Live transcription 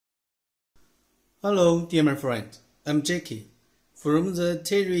Hello, dear my friend. I'm Jackie from the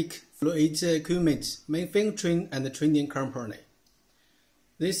Terrific Fluid Equipment Manufacturing and Training Company.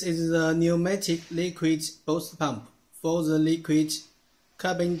 This is the pneumatic liquid boost pump for the liquid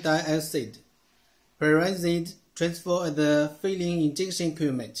carbon dioxide pressurized transfer and the filling injection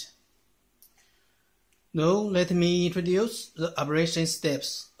equipment. Now let me introduce the operation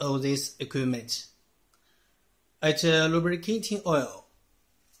steps of this equipment. Add lubricating oil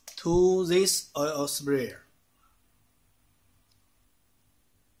to this oil sprayer.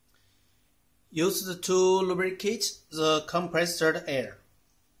 Used to lubricate the compressed air.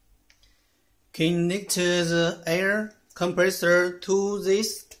 Connect the air compressor to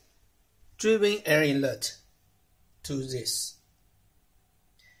this driven air inlet. To this.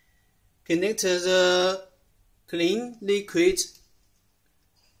 Connect the clean liquid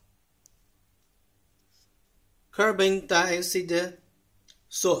carbon dioxide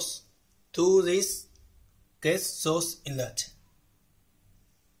source to this gas source inlet.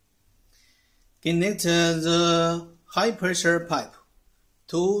 Connect the high pressure pipe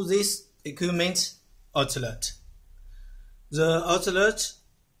to this equipment outlet. The outlet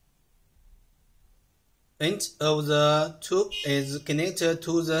end of the tube is connected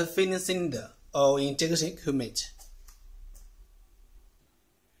to the filling cylinder or injection equipment.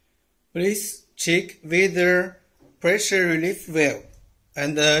 Please check whether pressure relief valve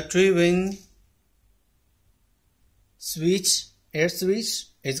and the driven air switch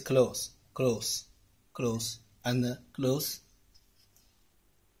is close, and close.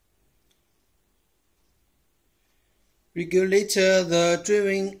 Regulate the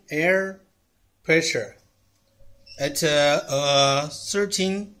driven air pressure at a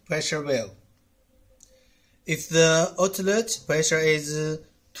certain pressure valve. If the outlet pressure is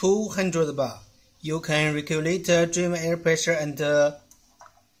 200 bar, you can regulate driven air pressure and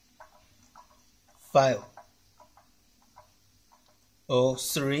 5 or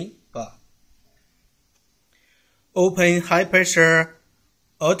 3 bar. Open high pressure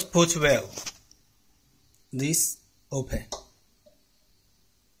output valve. This open.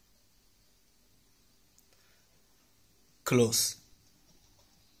 Close.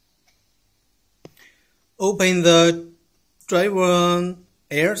 Open the driven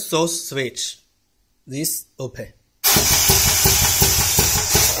air source switch. This open.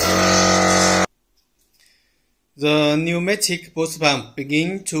 The pneumatic boost pump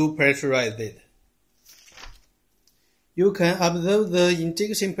begins to pressurize it. You can observe the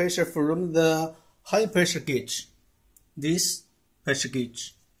injection pressure from the high pressure gauge. This pressure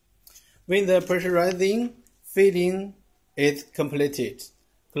gauge. When the pressurizing filling is completed,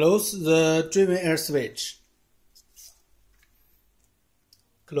 close the driven air switch.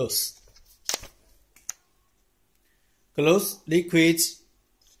 Close. Close liquid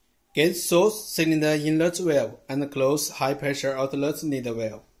gas source cylinder inlet valve and close high pressure outlet needle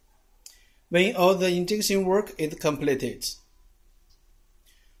valve. When all the injection work is completed,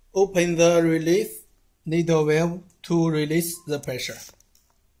 open the relief needle valve to release the pressure.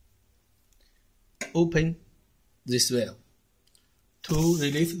 Open this valve to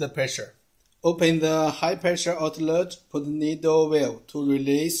relieve the pressure. Open the high pressure outlet put needle valve to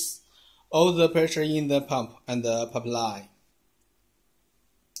release all the pressure in the pump and the pipeline.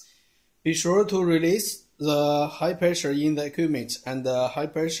 Be sure to release the high pressure in the equipment and the high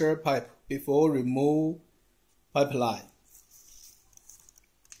pressure pipe before remove pipeline.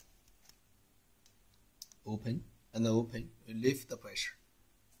 Open and open, relieve the pressure.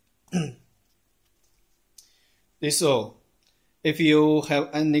 This is all. If you have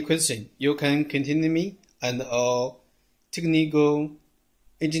any question, you can continue me and our technical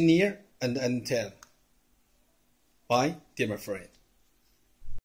engineer and tell. Bye, dear my friend.